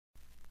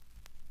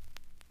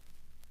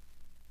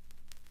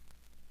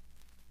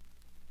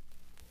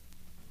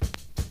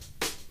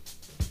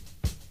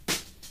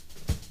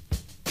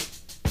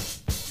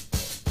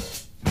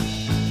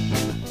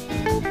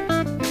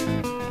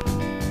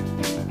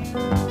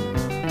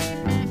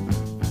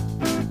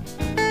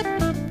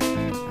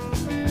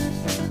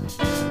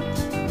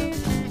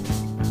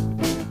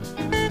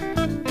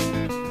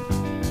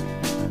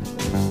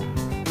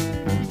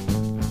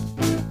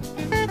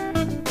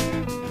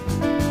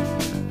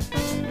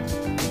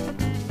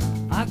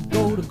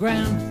the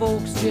grand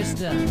folks just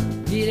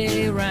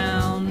get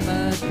around,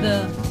 but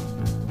the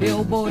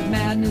billboard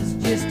madness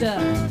just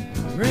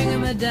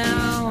bringing me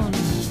down.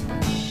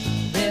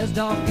 There's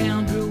Dark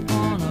Andrew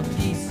on a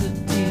piece of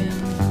tin.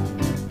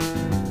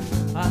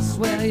 I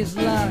swear his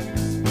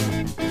luck's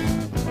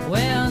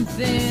wearing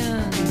thin.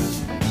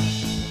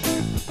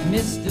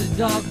 Mr.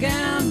 Dark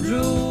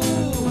Andrew,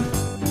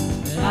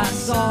 I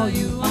saw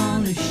you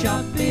on a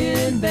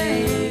shopping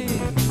bag.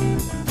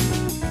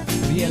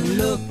 You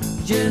look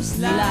just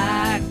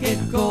like a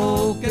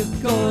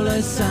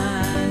Coca-Cola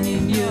sign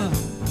in your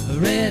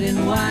red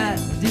and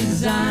white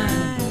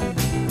design.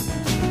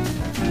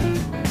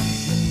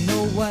 You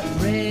know what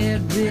red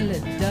really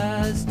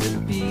does to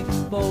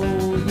people.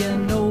 You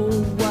know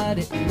what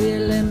it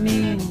really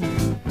means.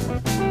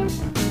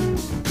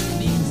 It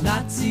means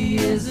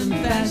Nazism,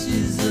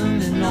 fascism,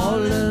 and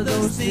all of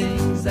those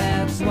things.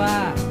 That's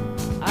why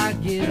I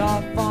get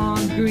off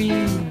on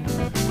green.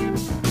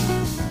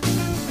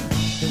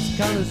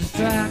 Colors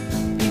attract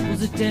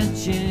people's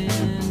attention,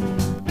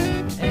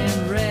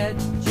 and red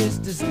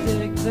just to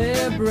stick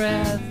their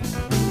breath.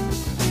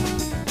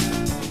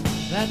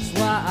 That's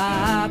why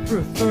I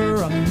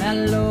prefer a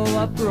mellow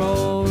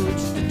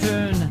approach to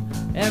turn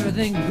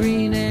everything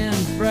green and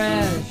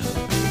fresh.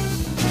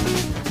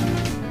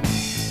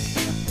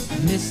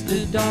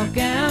 Mr. Dark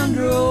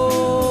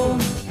Andrew,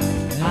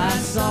 I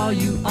saw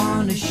you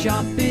on a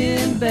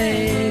shopping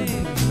bag.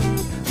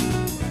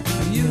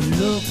 You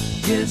look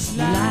just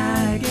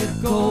like a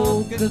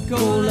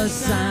Coca-Cola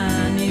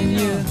sign in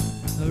your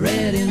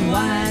red and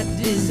white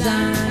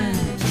design.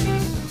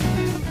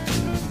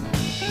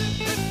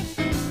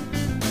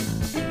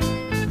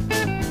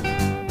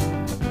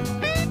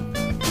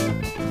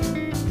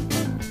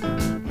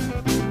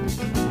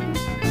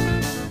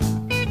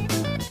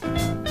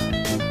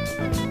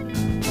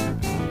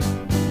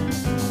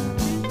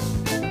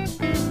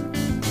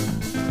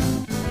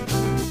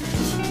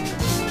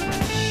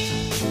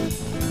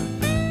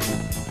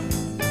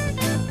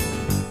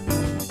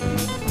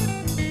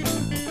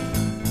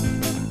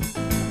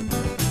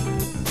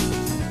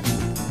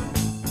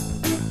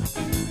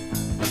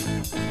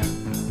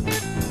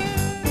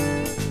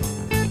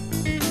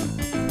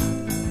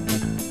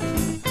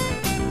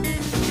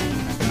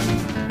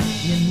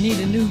 Need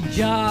a new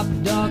job,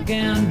 Dark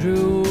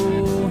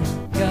Andrew,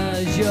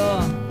 'cause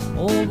your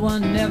old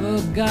one never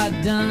got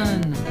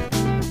done.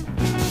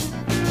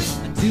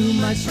 Too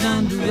much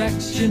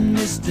non-direction,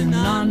 Mr.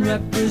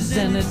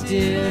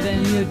 Non-Representative,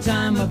 and your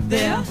time up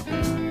there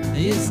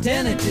is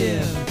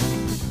tentative.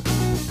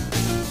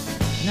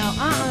 Now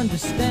I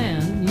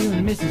understand you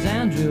and Mrs.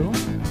 Andrew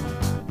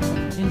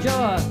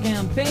enjoy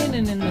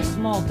campaigning in the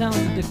small towns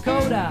of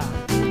Dakota.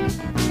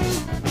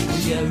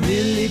 You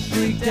really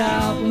freaked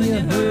out when you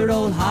heard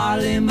old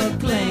Harley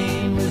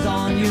Mclain was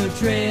on your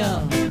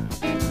trail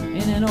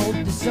in an old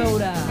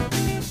DeSoto.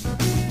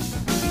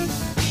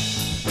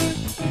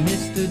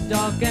 Mr.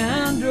 Dark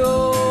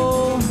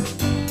Andrew,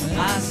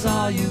 I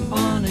saw you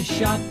on a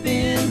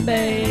shopping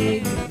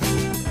bag.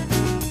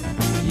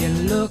 You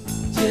look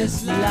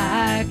just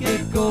like a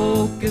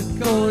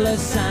Coca-Cola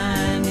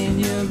sign in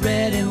your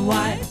red and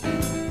white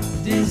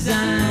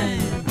design.